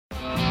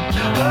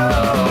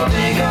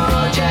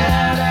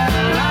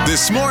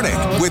This Morning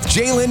with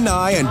Jaylen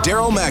Nye and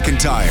Daryl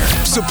McIntyre.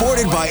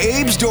 Supported by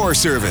Abe's Door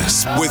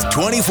Service with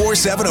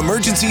 24/7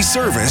 emergency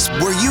service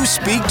where you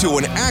speak to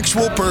an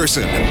actual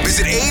person.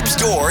 Visit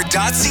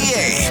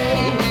abesdoor.ca.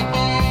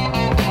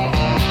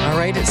 All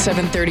right, it's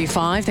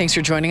 7:35. Thanks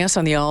for joining us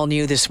on the All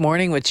New This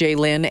Morning with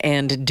Jaylen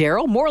and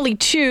Daryl. Morley,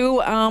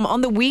 too. On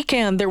the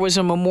weekend, there was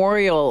a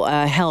memorial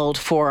held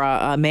for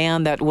a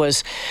man that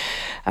was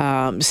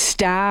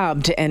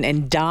stabbed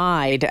and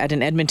died at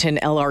an Edmonton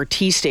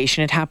LRT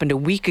station. It happened a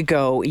week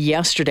ago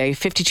yesterday.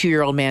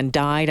 52-year-old man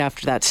died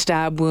after that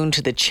stab wound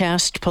to the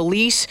chest.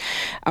 Police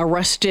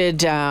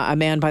arrested a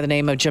man by the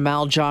name of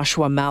Jamal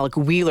Joshua Malik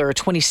Wheeler, a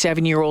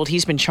 27-year-old.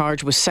 He's been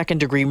charged with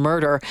second-degree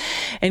murder.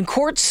 And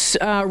court's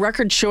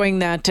record showing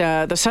that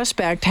the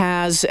suspect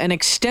has an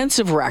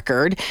extensive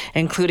record,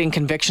 including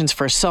convictions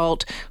for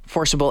assault,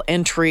 forcible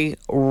entry,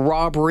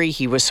 robbery.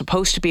 He was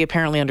supposed to be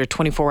apparently under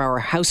 24-hour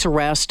house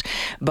arrest,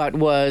 but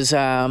was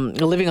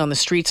living on the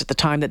streets at the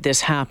time that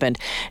this happened.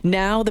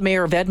 Now the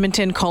Mayor of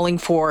Edmonton calling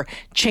for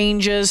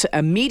changes,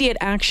 immediate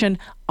action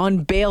on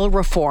bail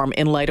reform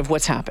in light of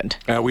what's happened.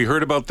 We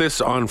heard about this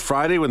on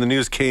Friday when the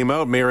news came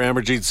out. Mayor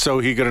Amarjeet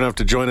Sohi good enough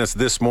to join us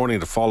this morning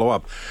to follow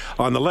up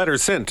on the letter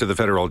sent to the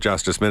Federal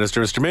Justice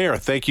Minister. Mr. Mayor,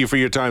 thank you for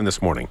your time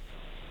this morning.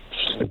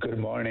 Good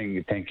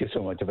morning. Thank you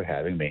so much for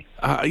having me.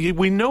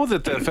 We know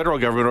that the federal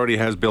government already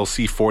has Bill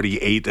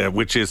C-48,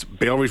 which is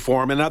bail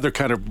reform and other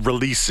kind of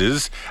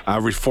releases,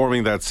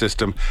 reforming that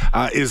system.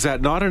 Is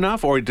that not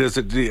enough, or does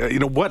it?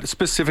 What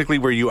specifically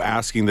were you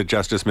asking the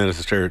Justice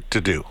Minister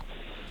to do?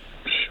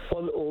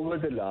 Well, over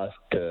the last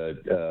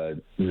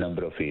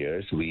number of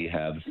years, we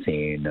have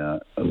seen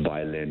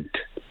violent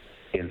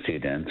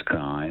incidents,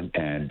 crime,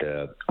 and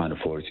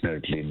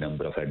unfortunately,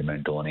 number of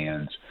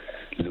Edmontonians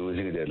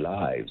losing their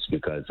lives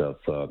because of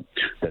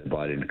that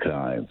violent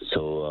crime.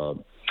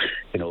 So,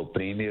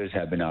 premiers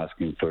have been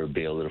asking for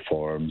bail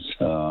reforms,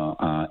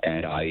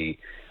 and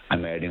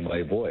I'm adding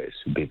my voice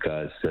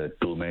because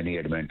too many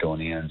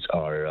Edmontonians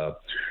are,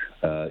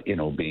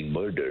 being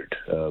murdered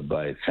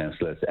by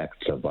senseless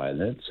acts of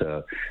violence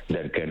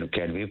that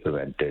can be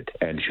prevented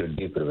and should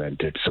be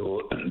prevented.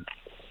 So.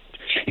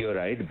 You're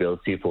right. Bill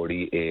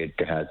C-48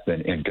 has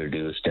been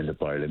introduced in the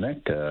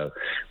Parliament.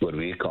 What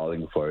we're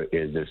calling for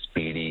is a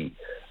speedy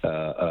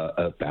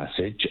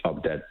passage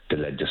of that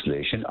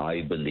legislation.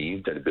 I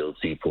believe that Bill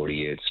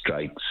C-48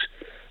 strikes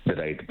the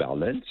right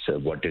balance.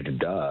 What it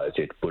does,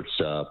 it puts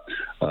a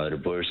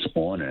reverse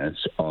onus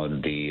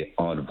on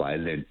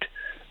violent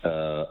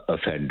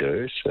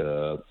offenders,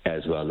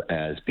 as well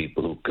as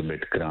people who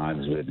commit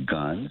crimes with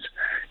guns,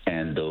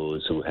 and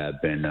those who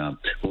have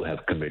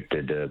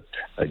committed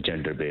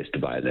gender-based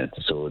violence.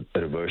 So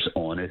the reverse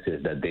onus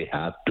is that they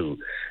have to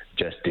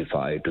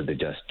justify to the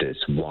justice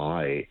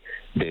why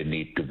they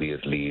need to be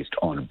released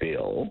on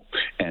bail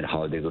and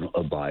how they're going to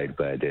abide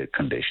by their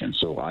conditions.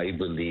 So I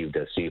believe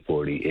that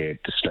C-48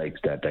 strikes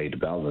that right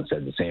balance,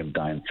 at the same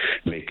time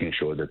making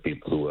sure that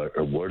people who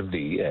are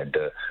worthy and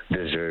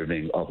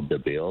deserving of the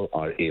bail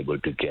are able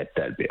to get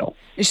that bail.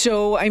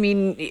 So,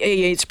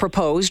 it's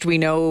proposed. We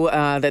know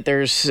that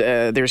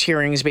there's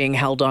hearings being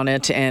held on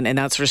it and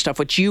that sort of stuff.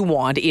 What you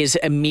want is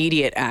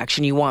immediate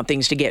action. You want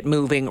things to get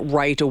moving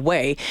right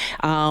away.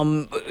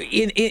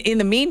 In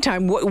the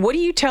meantime, what do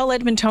you tell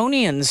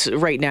Edmontonians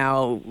right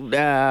now,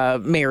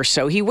 Mayor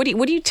Sohi? What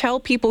do you tell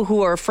people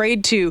who are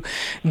afraid to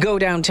go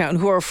downtown,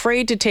 who are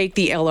afraid to take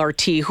the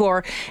LRT, who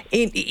are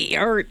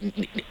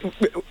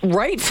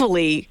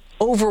rightfully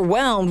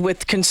overwhelmed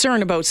with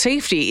concern about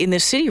safety in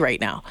this city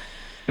right now?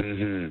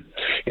 Mm-hmm.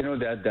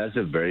 That's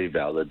a very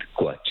valid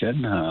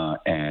question,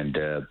 and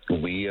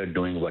we are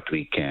doing what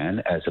we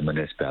can as a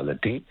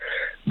municipality,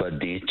 but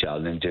these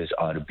challenges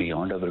are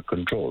beyond our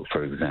control.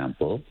 For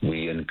example,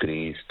 we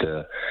increased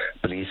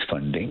police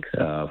funding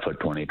for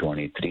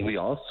 2023. We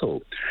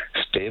also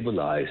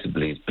stabilized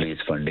police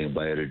funding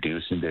by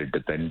reducing their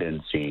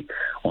dependency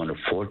on a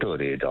photo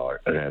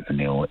radar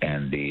revenue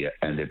and the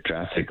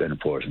traffic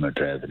enforcement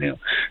revenue.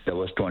 That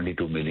was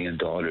 $22 million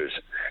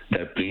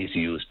that police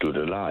used to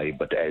rely,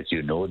 but as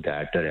you know,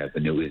 that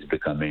revenue is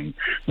becoming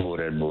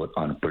more and more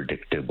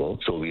unpredictable.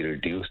 So we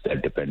reduced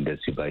that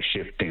dependency by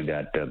shifting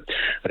that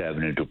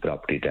revenue to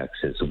property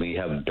taxes. We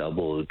have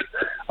doubled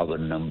our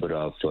number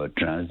of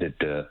transit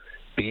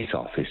peace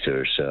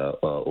officers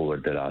over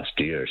the last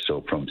year.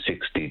 So from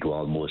 60 to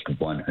almost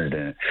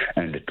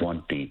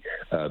 120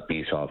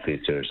 peace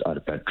officers are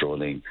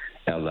patrolling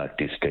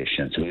LRT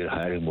stations. We are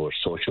hiring more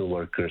social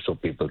workers so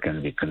people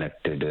can be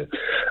connected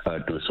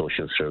to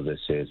social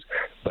services.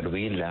 But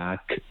we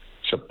lack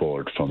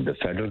support from the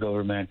federal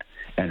government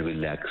and we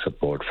lack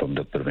support from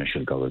the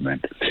provincial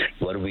government.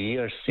 What we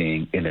are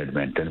seeing in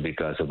Edmonton,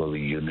 because of our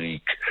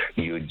unique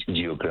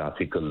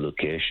geographical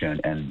location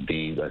and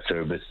being a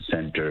service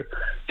center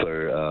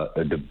for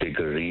the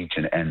bigger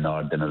region and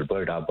northern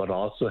Alberta, but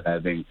also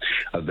having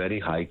a very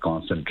high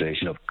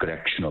concentration of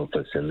correctional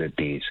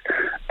facilities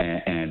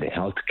and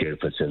healthcare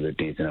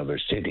facilities in our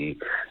city,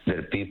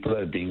 that people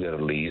are being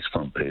released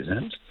from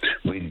prisons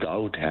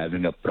without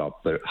having a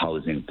proper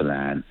housing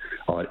plan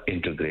or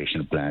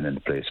integration plan in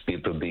place.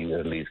 People being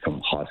released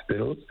from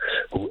hospitals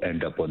who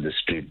end up on the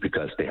street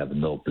because they have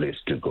no place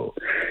to go.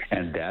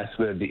 And that's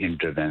where the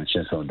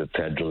interventions from the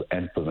federal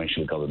and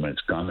provincial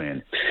governments come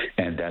in.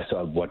 And that's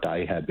what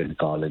I have been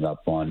calling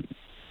up on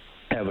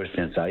ever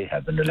since I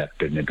have been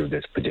elected into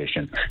this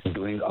position,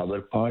 doing our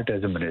part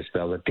as a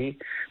municipality,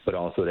 but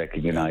also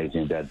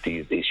recognizing that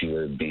these issues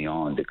are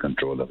beyond the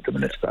control of the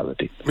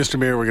municipality. Mr.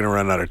 Mayor, we're going to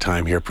run out of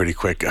time here pretty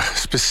quick.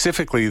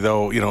 Specifically,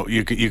 though,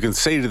 you can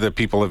say to the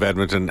people of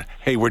Edmonton,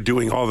 hey, we're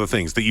doing all the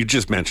things that you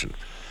just mentioned.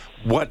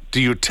 What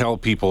do you tell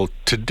people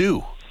to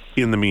do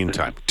in the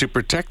meantime to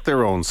protect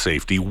their own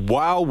safety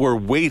while we're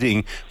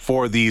waiting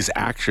for these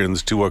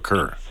actions to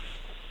occur?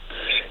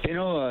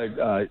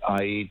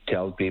 I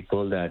tell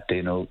people that,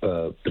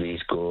 please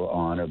go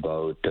on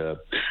about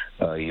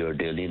your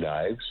daily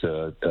lives.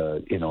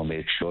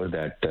 Make sure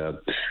that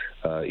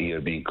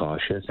you're being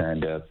cautious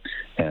and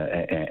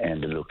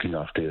looking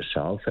after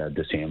yourself. At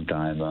the same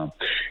time,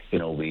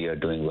 we are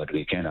doing what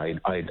we can. I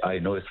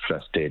know it's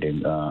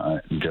frustrating,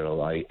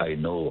 Gerald. I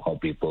know how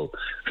people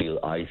feel.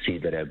 I see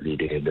that every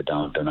day in the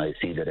downtown. I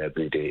see that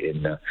every day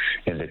in the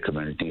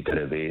community that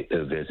I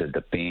visit.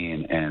 The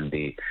pain and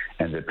the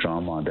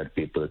trauma that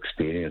people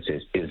experience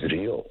is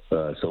real.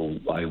 So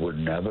I would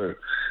never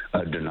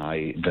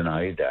deny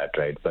that,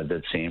 right? But at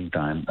the same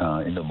time,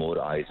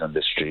 more eyes on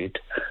the street,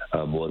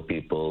 more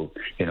people,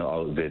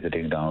 out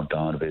visiting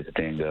downtown,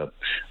 visiting the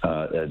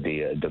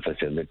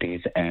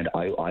facilities, and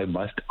I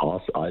must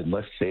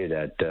say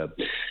that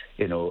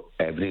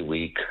every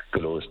week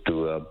close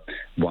to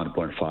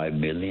 1.5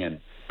 million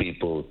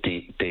people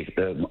take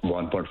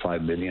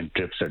 1.5 million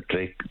trips are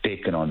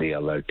taken on the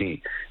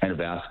LRT, and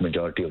vast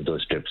majority of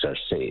those trips are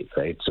safe,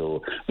 right?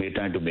 So we're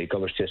trying to make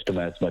our system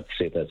as much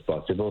safe as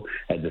possible.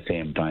 At the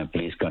same time,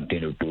 please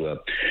continue to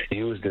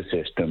use the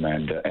system,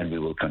 and we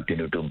will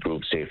continue to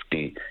improve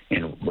safety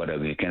in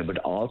whatever we can. But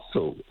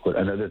also,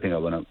 another thing I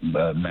want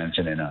to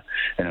mention in a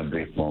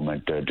brief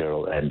moment,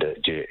 Daryl and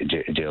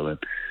Jalen,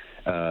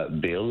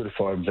 bail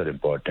reforms are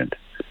important.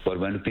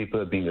 But when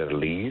people are being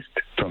released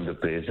from the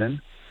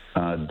prison,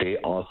 they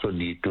also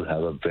need to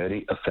have a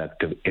very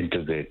effective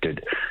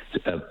integrated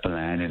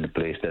plan in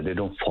place that they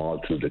don't fall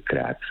through the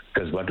cracks.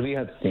 Because what we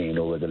have seen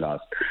over the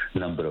last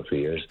number of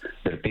years,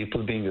 there are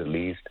people being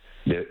released,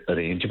 their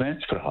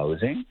arrangements for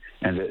housing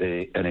and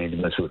the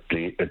arrangements for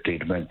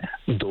treatment,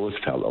 those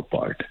fell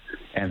apart.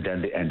 And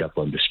then they end up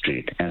on the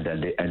street, and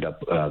then they end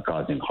up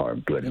causing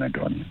harm to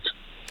Edmontonians.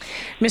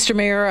 Mr.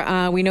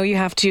 Mayor, we know you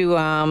have to.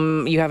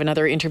 You have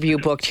another interview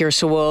booked here,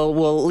 so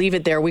we'll leave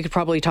it there. We could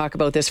probably talk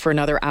about this for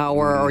another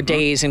hour or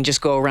days and just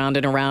go around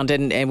and around.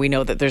 And we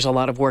know that there's a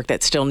lot of work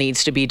that still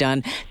needs to be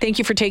done. Thank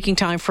you for taking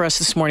time for us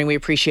this morning. We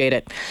appreciate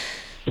it.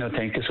 No,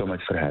 thank you so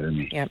much for having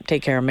me. Yeah,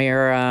 take care,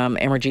 Mayor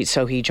Amarjeet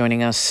Sohi,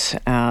 joining us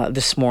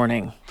this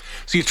morning.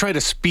 So you try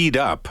to speed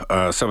up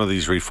some of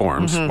these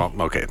reforms. Well,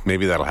 okay,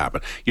 maybe that'll happen.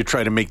 You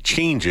try to make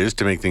changes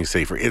to make things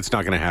safer. It's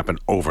not going to happen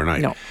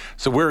overnight. No.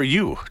 So where are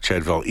you,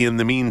 Chedville, in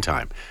the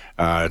meantime?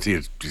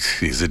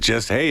 Is it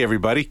just, hey,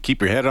 everybody,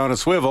 keep your head on a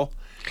swivel,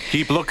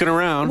 keep looking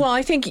around? Well,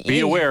 I think be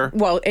aware.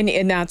 Well,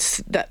 and that's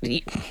that.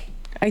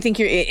 I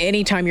think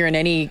anytime you're in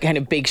any kind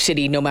of big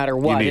city, no matter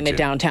what, in a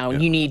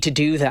downtown, you need to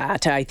do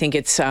that. I think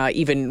it's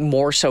even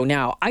more so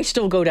now. I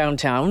still go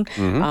downtown.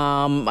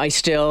 I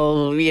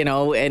still,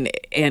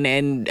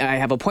 and I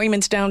have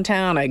appointments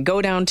downtown. I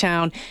go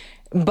downtown,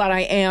 but I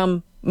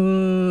am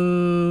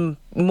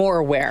more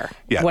aware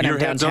when I'm downtown. Your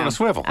head's on a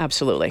swivel.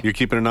 Absolutely. You're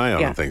keeping an eye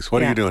on things.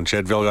 What are you doing,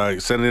 Chedville?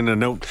 Send in a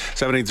note,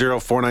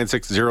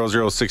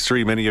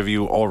 780-496-0063. Many of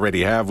you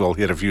already have. We'll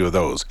hit a few of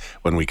those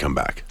when we come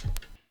back.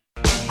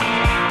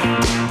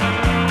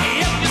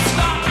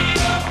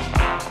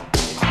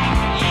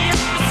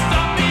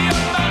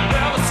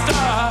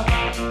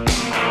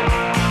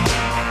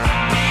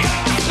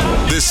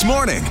 This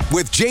Morning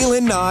with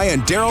Jalen Nye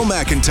and Daryl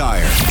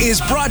McIntyre is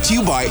brought to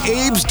you by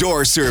Abe's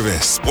Door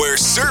Service, where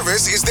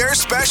service is their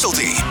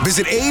specialty.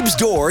 Visit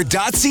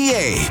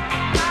abesdoor.ca.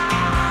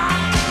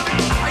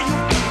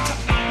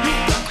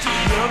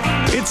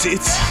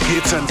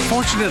 It's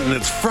unfortunate, and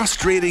it's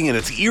frustrating, and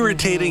it's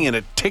irritating, and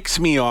it ticks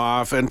me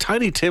off. And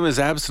Tiny Tim is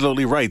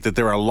absolutely right that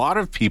there are a lot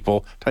of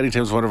people, Tiny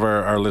Tim's one of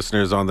our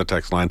listeners on the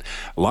text line,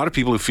 a lot of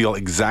people who feel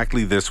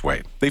exactly this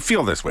way. They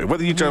feel this way.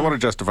 Whether you want to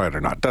justify it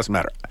or not, doesn't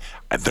matter.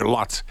 There are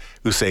lots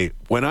who say,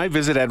 when I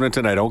visit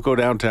Edmonton, I don't go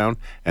downtown,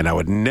 and I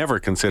would never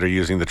consider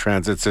using the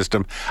transit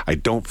system. I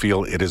don't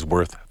feel it is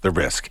worth the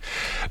risk.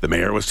 The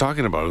mayor was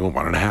talking about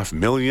 1.5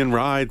 million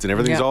rides, and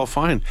everything's all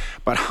fine.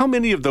 But how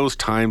many of those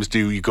times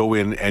do you go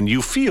in and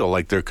you feel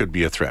like there could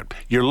be a threat?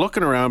 You're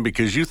looking around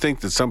because you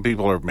think that some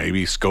people are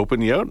maybe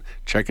scoping you out,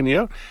 checking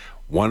you out,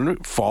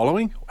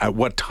 following. At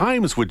what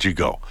times would you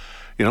go?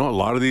 A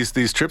lot of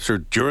these trips are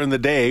during the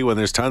day when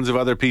there's tons of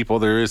other people.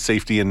 There is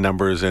safety in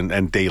numbers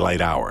and daylight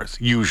hours,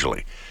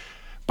 usually.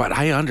 But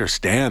I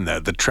understand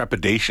the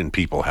trepidation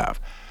people have.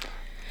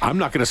 I'm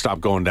not going to stop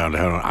going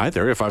downtown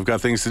either. If I've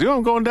got things to do,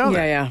 I'm going down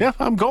there. Yeah.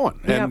 I'm going.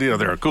 And,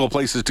 there are cool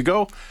places to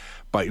go.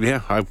 But,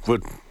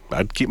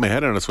 I'd keep my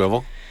head on a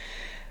swivel.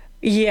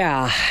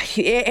 Yeah.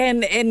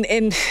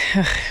 And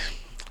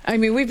I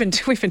mean, we've been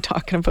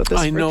talking about this.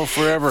 I know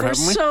forever,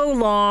 haven't we? So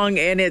long,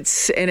 and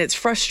it's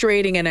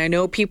frustrating. And I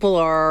know people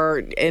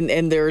are,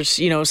 and there's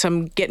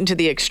some getting to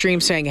the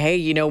extreme, saying, "Hey,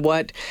 you know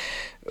what?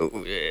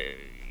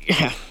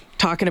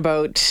 Talking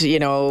about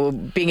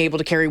being able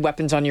to carry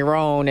weapons on your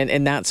own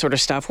and that sort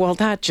of stuff." Well,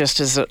 that just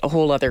is a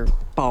whole other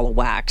ball of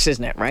wax,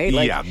 isn't it? Right?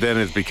 Then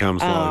it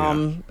becomes a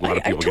lot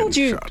of people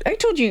getting shot. I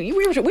told you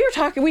we were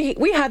talking.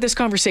 We had this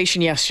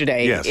conversation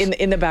yesterday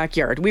in the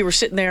backyard. We were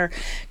sitting there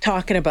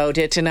talking about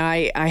it, and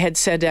I had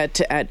said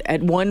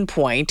at one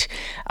point,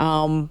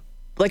 I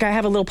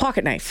have a little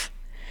pocket knife,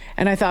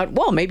 and I thought,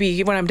 well,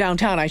 maybe when I'm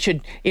downtown, I should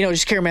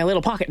just carry my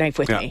little pocket knife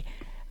with me.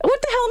 What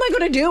the hell am I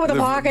going to do with a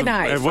pocket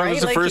knife? What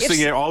was the first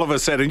thing all of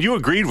us said? And you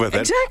agreed with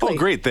it. Exactly. Oh,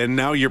 great. Then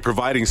now you're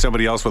providing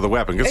somebody else with a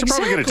weapon. Because they're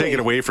probably going to take it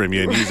away from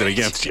you and use it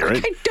against you,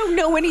 right? I don't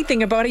know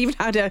anything about even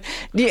how to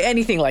do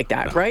anything like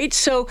that, right?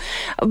 So,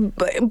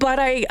 but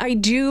I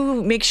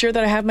do make sure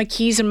that I have my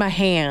keys in my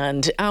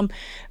hand.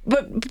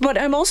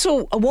 But I'm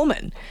also a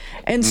woman.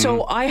 And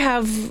so I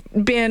have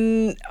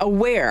been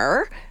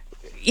aware,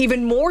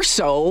 even more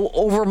so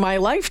over my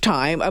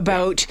lifetime,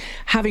 about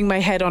having my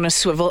head on a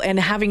swivel and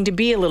having to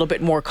be a little bit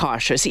more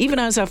cautious. Even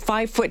as a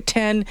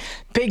 5'10"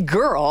 big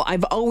girl,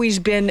 I've always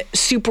been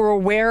super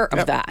aware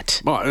of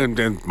that. Well,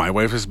 and my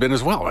wife has been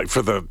as well. Like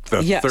for the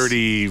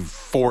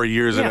 34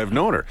 years that I've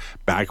known her.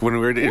 Back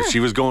when she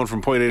was going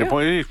from point A to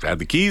point B, had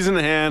the keys in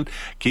the hand,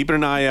 keeping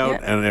an eye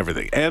out and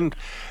everything. And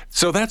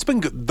so that's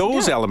been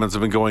those elements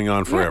have been going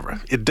on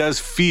forever. It does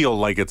feel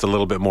like it's a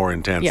little bit more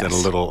intense and a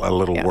little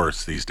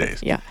worse these days.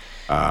 Yeah.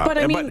 But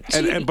I mean,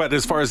 but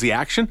as far as the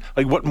action,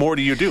 what more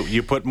do?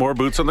 You put more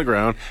boots on the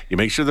ground. You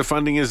make sure the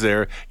funding is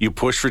there. You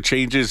push for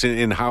changes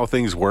in how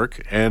things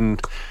work,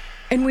 and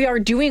we are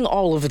doing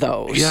all of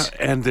those. Yeah,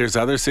 and there's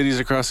other cities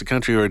across the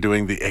country who are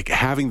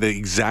having the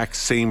exact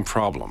same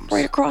problems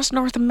right across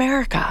North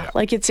America.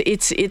 Yeah.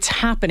 It's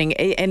happening,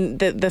 and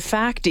the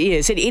fact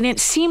is, and it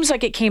seems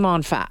like it came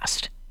on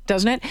fast.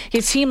 Doesn't it?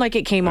 It seemed like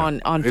it came on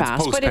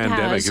fast, but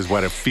post-pandemic is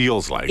what it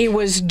feels like. It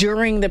was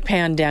during the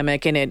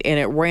pandemic, and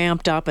it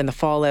ramped up, and the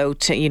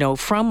fallout,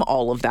 from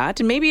all of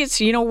that. And maybe it's,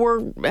 we're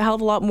a hell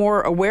of a lot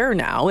more aware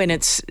now, and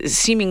it's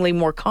seemingly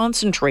more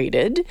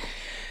concentrated.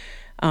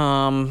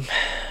 Yeah.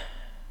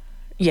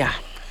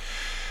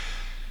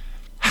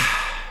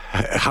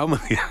 How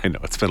many? I know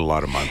it's been a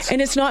lot of months,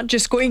 and it's not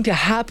just going to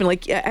happen.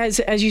 Like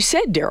as you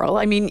said, Daryl.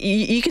 I mean,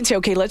 you can say,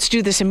 okay, let's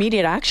do this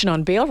immediate action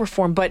on bail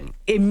reform, but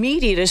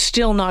immediate is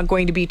still not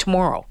going to be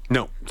tomorrow.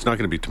 No, it's not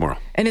going to be tomorrow,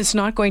 and it's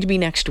not going to be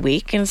next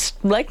week, and it's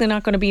likely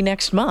not going to be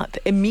next month.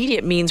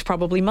 Immediate means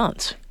probably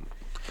months.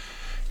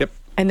 Yep.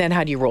 And then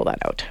how do you roll that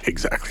out?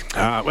 Exactly.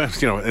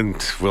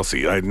 And we'll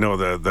see. I know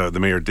the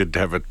mayor did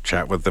have a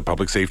chat with the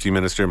public safety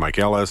minister, Mike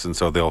Ellis, and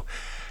so they'll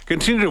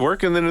continue to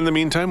work, and then in the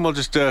meantime, we'll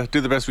just do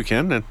the best we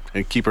can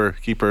and keep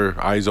our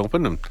eyes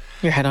open and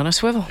your head on a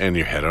swivel. And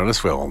your head on a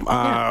swivel.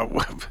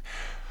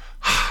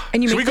 And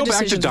should we go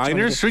back to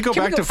diners? Should we go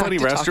back to funny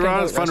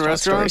restaurants? Fun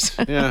restaurants?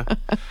 Yeah,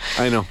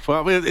 I know.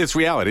 Well, it's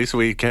reality, so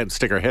we can't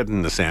stick our head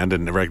in the sand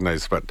and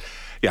recognize. But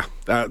yeah,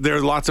 there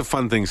are lots of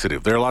fun things to do.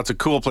 There are lots of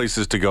cool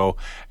places to go,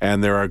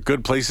 and there are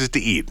good places to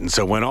eat. And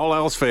so when all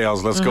else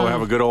fails, let's go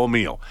have a good old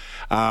meal.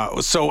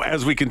 So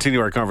as we continue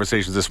our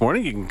conversations this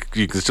morning,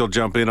 you can still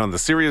jump in on the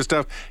serious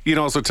stuff. You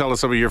can also tell us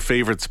some of your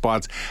favorite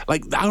spots,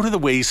 like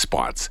out-of-the-way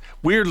spots,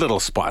 weird little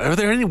spots. Are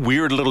there any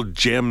weird little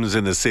gems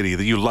in the city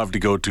that you love to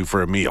go to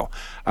for a meal?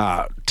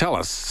 Tell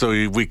us so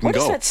we can go.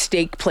 What is that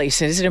steak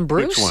place? Is it in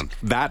Bruce? Which one?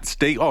 That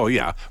steak? Oh,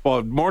 yeah.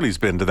 Well, Morley's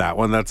been to that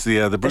one. That's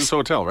the Bruce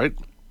Hotel, right?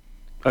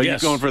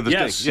 Yes. You going for the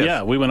steak? Yes.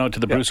 Yeah, we went out to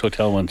the Bruce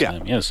Hotel one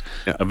time. Yes.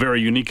 A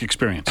very unique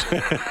experience.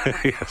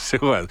 Yes,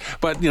 it was.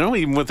 But,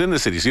 even within the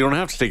city, so you don't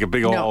have to take a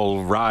big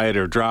old ride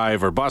or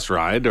drive or bus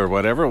ride or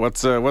whatever.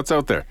 What's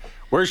out there?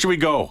 Where should we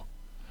go?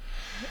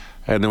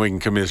 And then we can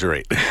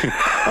commiserate.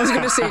 I was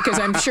going to say, because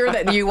I'm sure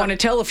that you want to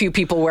tell a few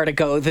people where to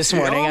go this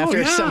morning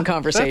after some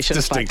conversation.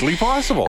 That's distinctly possible.